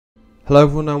Hello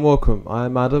everyone and welcome, I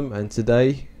am Adam and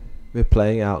today we're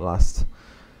playing Outlast.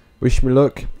 Wish me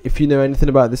luck. If you know anything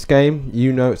about this game,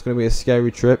 you know it's going to be a scary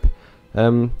trip.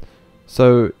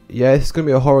 So yeah, it's going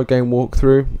to be a horror game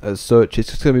walkthrough as such. It's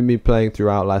just going to be me playing through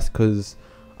Outlast because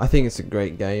I think it's a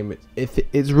great game.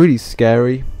 It's really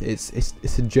scary. It's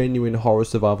a genuine horror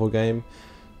survival game.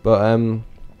 But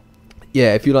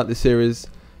yeah, if you like this series,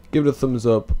 give it a thumbs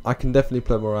up. I can definitely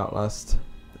play more Outlast.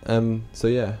 So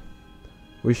yeah.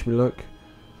 Wish me luck,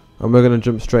 and we're going to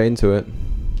jump straight into it.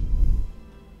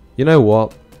 You know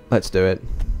what? Let's do it.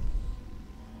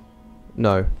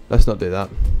 No, let's not do that.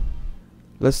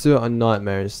 Let's do it on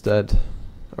Nightmare instead.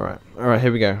 Alright,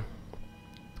 here we go.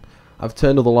 I've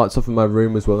turned all the lights off in my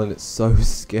room as well, and it's so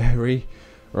scary.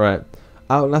 Alright.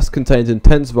 Outlast contains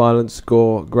intense violence,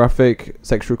 gore, graphic,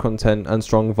 sexual content, and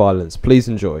strong violence. Please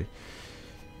enjoy.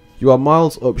 You are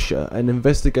Miles Upshur, an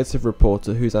investigative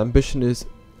reporter whose ambition is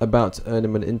about to earn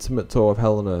him an intimate tour of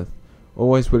hell on earth,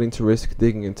 always willing to risk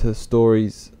digging into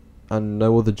stories and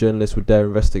no other journalist would dare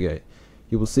investigate.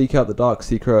 You will seek out the dark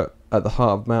secret at the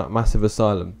heart of Massive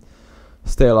Asylum.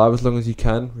 Stay alive as long as you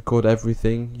can, record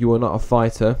everything. You are not a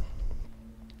fighter.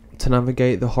 To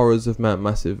navigate the horrors of Mount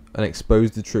Massive and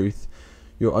expose the truth,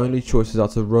 your only choices are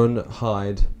to run,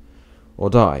 hide,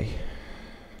 or die.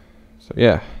 So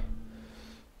yeah.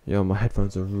 Yo, my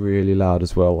headphones are really loud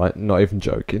as well, like not even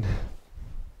joking.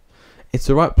 It's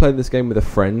alright playing this game with a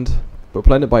friend, but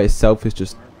playing it by yourself is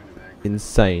just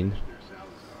insane.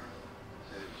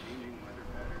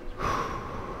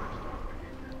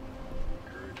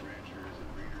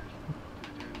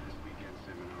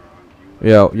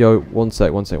 Yo, one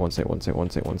sec. Turn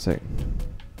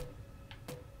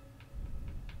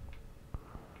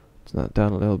that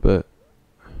down a little bit.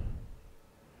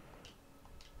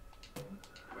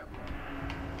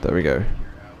 There we go.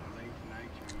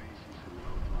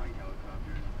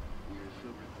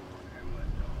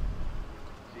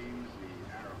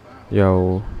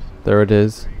 Yo, there it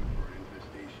is.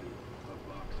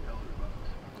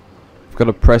 I've got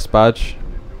a press badge.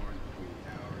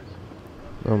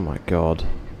 Oh my god.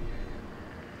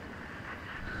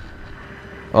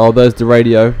 Oh, there's the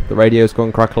radio. The radio's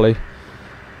gone crackly.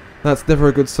 That's never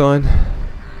a good sign.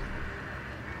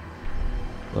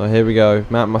 Oh, here we go.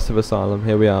 Mount Massive Asylum.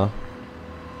 Here we are.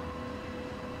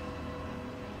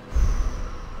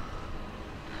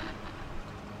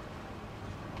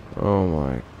 Oh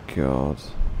my god.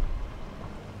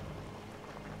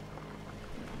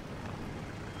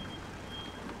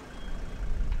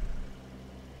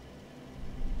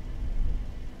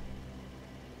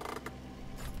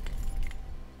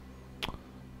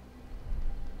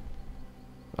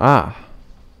 Ah.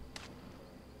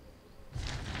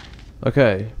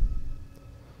 Okay.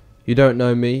 You don't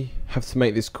know me. Have to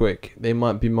make this quick. They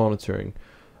might be monitoring.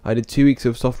 I did 2 weeks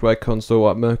of software console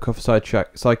at Murkoff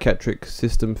Psychiatric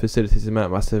System Facilities in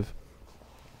Mount Massive.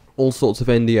 All sorts of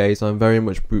NDAs I'm very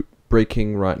much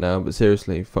breaking right now, but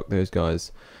seriously, fuck those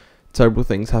guys. Terrible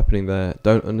things happening there.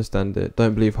 Don't understand it.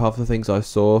 Don't believe half the things I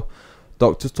saw.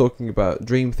 Doctors talking about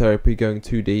dream therapy going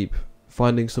too deep.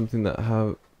 Finding something that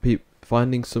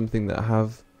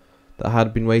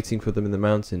had been waiting for them in the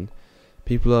mountain.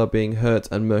 People are being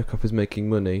hurt and Murkoff is making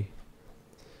money.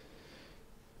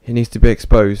 He needs to be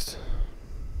exposed.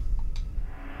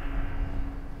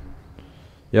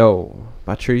 Yo,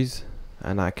 batteries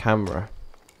and our camera.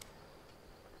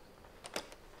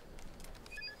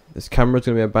 This camera's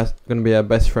gonna be our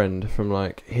best friend from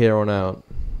like here on out.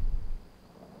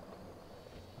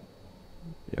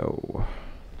 Yo.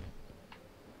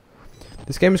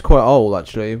 This game is quite old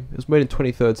actually. It was made in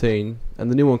 2013 and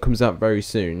the new one comes out very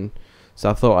soon. So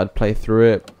I thought I'd play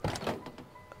through it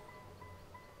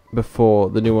before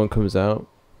the new one comes out.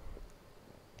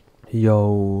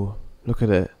 Yo, look at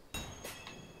it.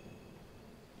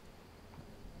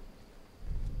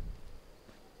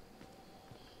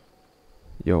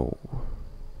 Yo.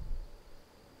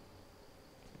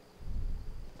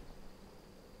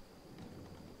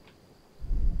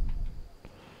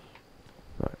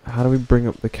 Right, how do we bring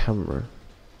up the camera?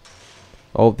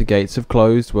 Oh, the gates have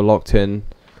closed. We're locked in.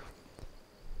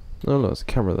 Oh, no, there's a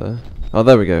camera there. Oh,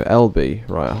 there we go. LB.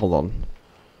 Right, hold on.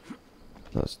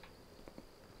 That's...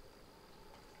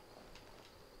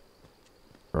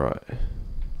 Right.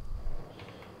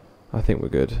 I think we're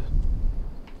good.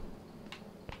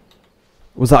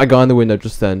 Was that a guy in the window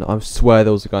just then? I swear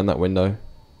there was a guy in that window.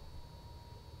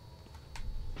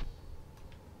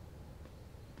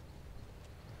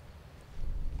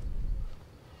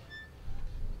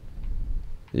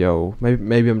 Yo,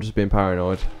 maybe I'm just being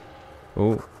paranoid.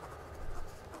 Oh.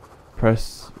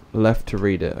 Press left to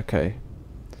read it. Okay.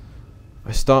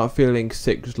 I start feeling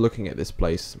sick just looking at this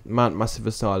place. Mount Massive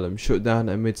Asylum, shut down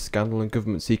amid scandal and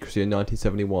government secrecy in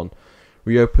 1971.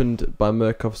 Reopened by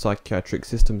Murkoff Psychiatric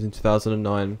Systems in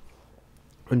 2009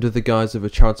 under the guise of a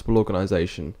charitable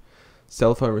organisation.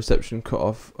 Cell phone reception cut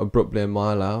off abruptly a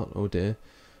mile out. Oh dear.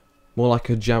 More like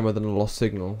a jammer than a lost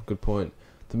signal. Good point.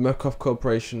 The Murkoff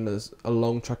Corporation has a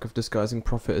long track of disguising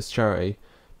profit as charity,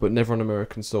 but never on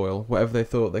American soil. Whatever they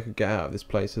thought they could get out of this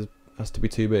place has to be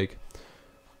too big.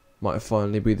 Might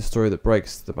finally be the story that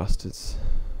breaks the bastards.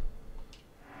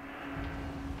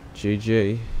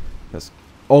 GG. That's...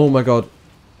 Oh my god.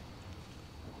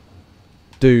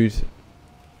 Dude.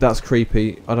 That's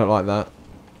creepy. I don't like that.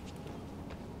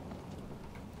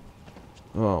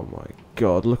 Oh my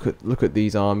god. Look at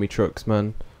these army trucks,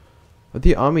 man. Are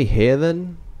the army here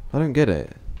then? I don't get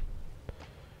it.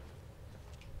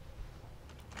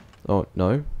 Oh,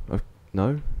 no.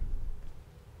 No.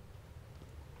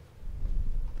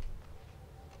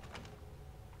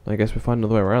 I guess we'll find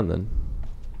another way around then.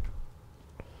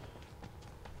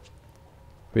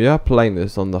 We are playing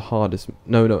this on the hardest...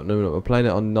 No, we're playing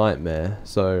it on Nightmare,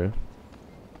 so...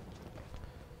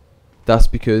 That's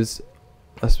because...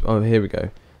 Oh, here we go.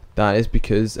 That is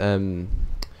because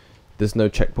there's no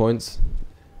checkpoints.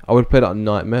 I would play that on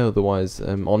Nightmare, otherwise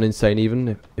on Insane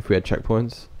even, if we had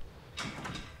checkpoints.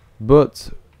 But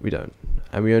we don't.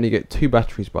 And we only get 2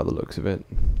 batteries by the looks of it.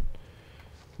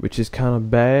 Which is kind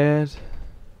of bad.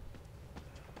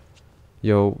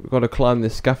 Yo, we've got to climb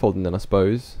this scaffolding then, I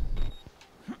suppose.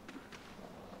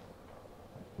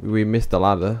 We missed the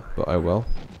ladder, but oh well.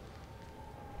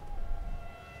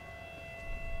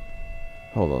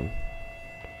 Hold on.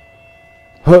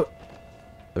 Huh!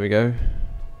 There we go.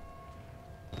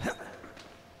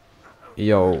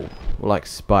 Yo, we're like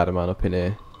Spider-Man up in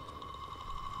here.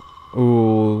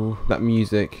 Ooh, that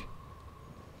music.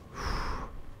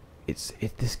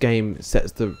 This game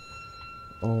sets the...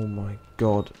 Oh my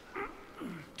god.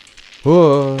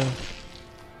 Whoa.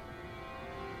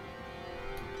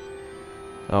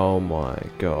 Oh my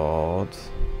god.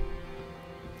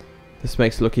 This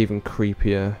makes it look even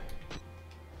creepier.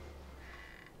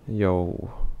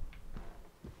 Yo.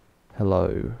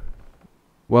 Hello.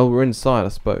 Well, we're inside, I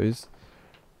suppose.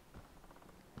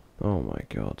 Oh my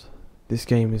god. This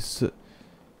game is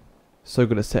so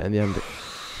good at setting the ambience.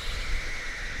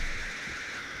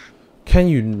 Can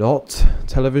you not,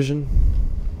 television?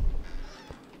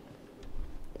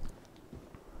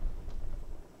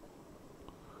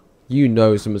 You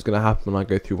know something's going to happen when I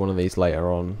go through one of these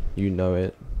later on. You know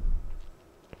it.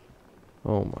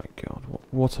 Oh my god.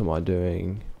 What am I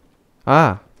doing?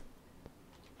 Ah!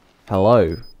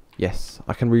 Hello. Yes,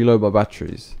 I can reload my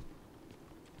batteries.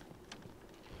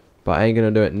 But I ain't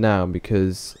going to do it now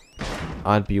because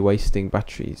I'd be wasting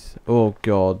batteries. Oh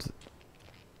god.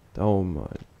 Oh my...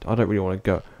 I don't really want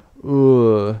to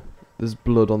go. Ugh. There's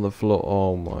blood on the floor.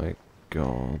 Oh my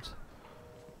god.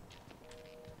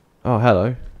 Oh,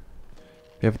 hello.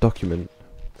 We have a document.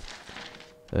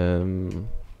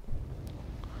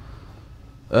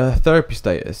 Therapy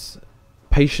status.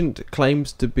 Patient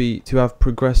claims to have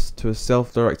progressed to a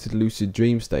self-directed lucid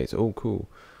dream state. Oh, cool.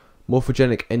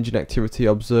 Morphogenic engine activity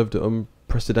observed at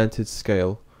unprecedented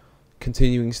scale.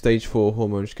 Continuing stage 4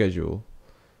 hormone schedule.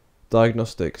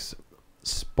 Diagnostics.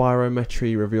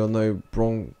 Spirometry reveal no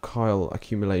bronchial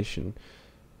accumulation.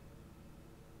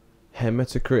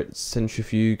 Hematocrit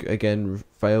centrifuge again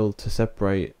failed to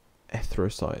separate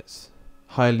erythrocytes.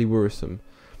 Highly worrisome.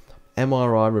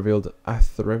 MRI revealed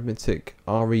arithmetic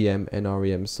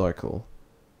REM-NREM cycle.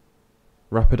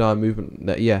 Rapid eye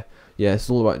movement. Yeah, it's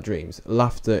all about dreams.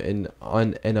 Laughter in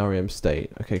an NREM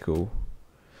state. Okay, cool.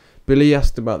 Billy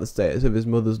asked about the status of his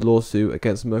mother's lawsuit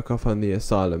against Murkoff and the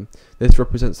asylum. This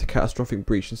represents a catastrophic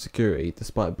breach in security,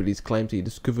 despite Billy's claims he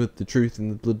discovered the truth in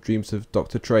the blood dreams of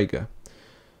Dr. Traeger.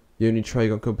 The only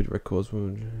Traeger on company records.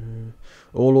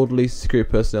 All orderly security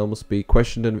personnel must be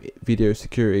questioned and video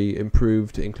security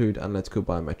improved to include analytical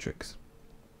biometrics.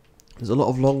 There's a lot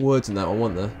of long words in that one,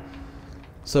 wasn't there?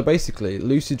 So basically,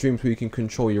 lucid dreams where you can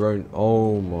control your own...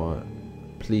 Oh my...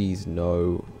 Please,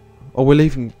 no. Oh, we're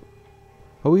leaving...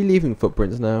 Are we leaving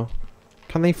footprints now?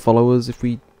 Can they follow us if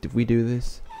we do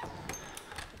this?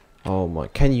 Oh my...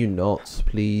 Can you not,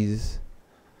 please?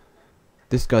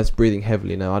 This guy's breathing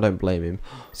heavily now. I don't blame him.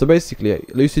 So basically,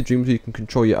 lucid dreams where you can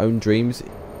control your own dreams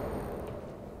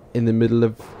in the middle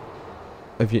of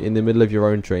your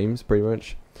own dreams, pretty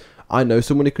much. I know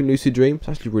someone who can lucid dream. It's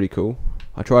actually really cool.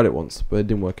 I tried it once, but it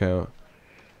didn't work out.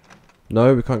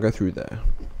 No, we can't go through there.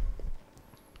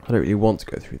 I don't really want to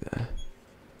go through there.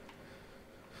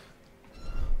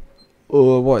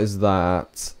 Oh, what is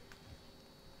that?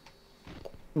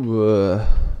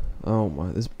 Oh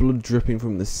my, there's blood dripping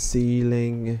from the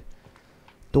ceiling.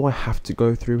 Do I have to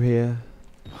go through here?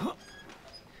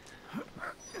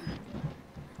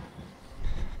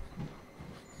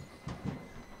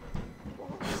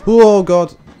 Oh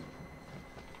god!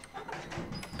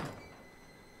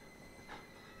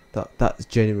 That's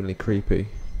genuinely creepy.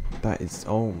 That is,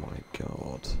 oh my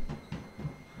god.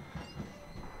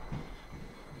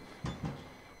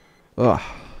 Ugh.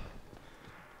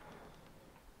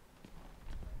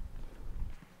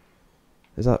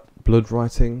 Is that blood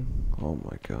writing? Oh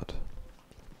my god.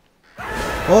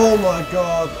 Oh my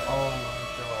god! Oh my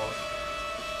god.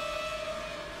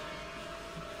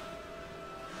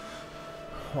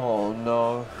 Oh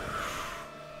no.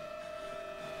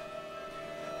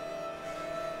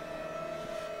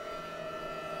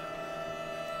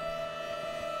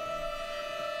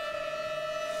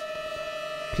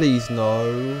 Please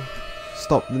no.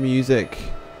 Stop the music.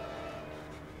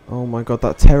 Oh my god,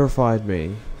 that terrified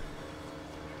me.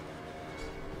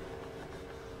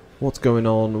 What's going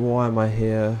on? Why am I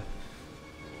here?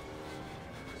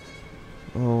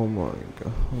 Oh my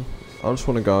god. I just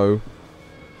want to go.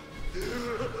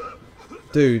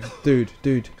 Dude. They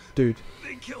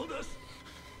killed us.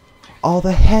 Oh,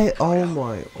 the head. Oh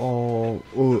my. Oh.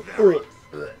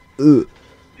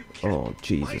 Oh,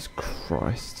 Jesus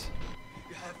Christ.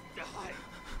 You have to hide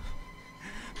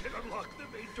and unlock the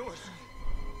main doors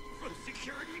from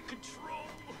security control.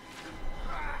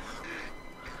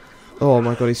 Oh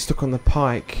my god, he's stuck on the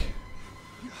pike.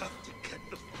 You have to get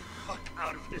the fuck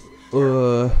out of this.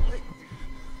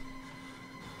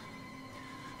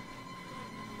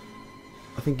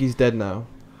 I think he's dead now.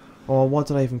 Oh, why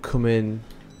did I even come in?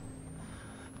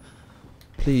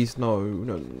 Please, no.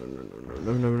 No.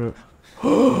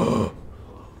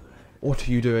 What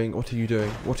are you doing? What are you doing?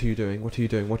 What are you doing? What are you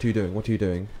doing? What are you doing? What are you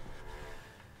doing?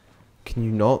 Can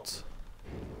you not?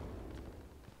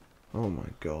 Oh my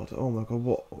god. Oh my god.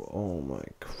 What? Oh my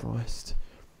Christ.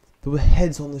 There were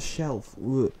heads on the shelf.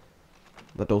 Ugh.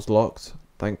 That door's locked.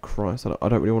 Thank Christ. I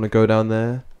don't really want to go down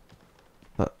there.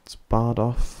 That's barred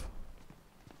off.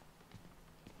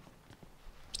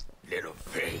 Little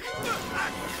pig.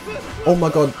 Oh my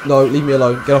god. No, leave me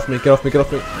alone. Get off me. Get off me. Get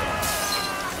off me.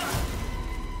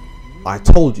 I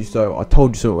told you so. I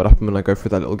told you something would happen when I go through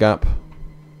that little gap.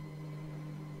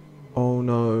 Oh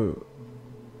no.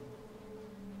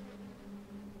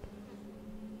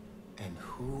 And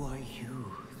who are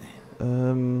you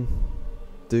then?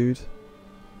 Dude.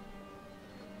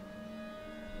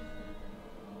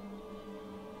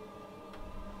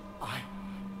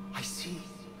 I see.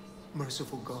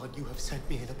 Merciful God, you have sent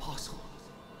me an apostle.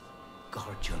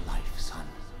 Guard your life, son.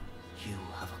 You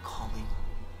have a calling.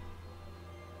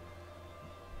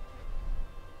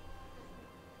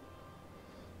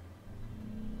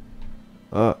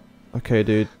 Okay,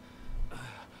 dude.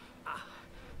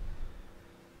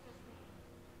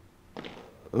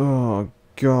 Oh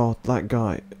god, that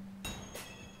guy.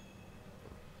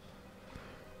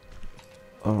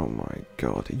 Oh my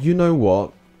god. You know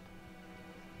what?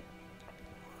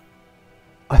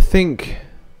 I think...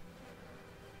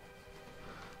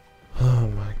 Oh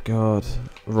my god.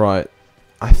 Right.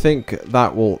 I think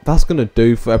that's gonna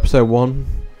do for episode 1.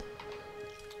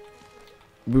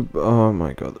 Oh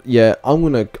my god. Yeah, I'm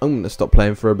gonna stop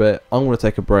playing for a bit. I'm gonna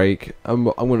take a break. I'm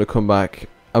gonna come back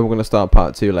and we're gonna start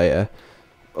part 2 later.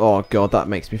 Oh god, that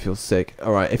makes me feel sick.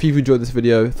 Alright, if you've enjoyed this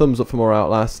video, thumbs up for more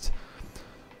Outlast.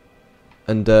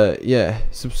 And yeah,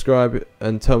 subscribe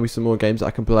and tell me some more games that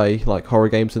I can play, like horror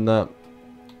games and that.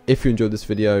 If you enjoyed this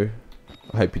video,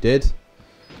 I hope you did.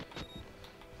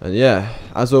 And yeah,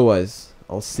 as always,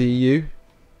 I'll see you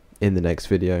in the next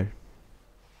video.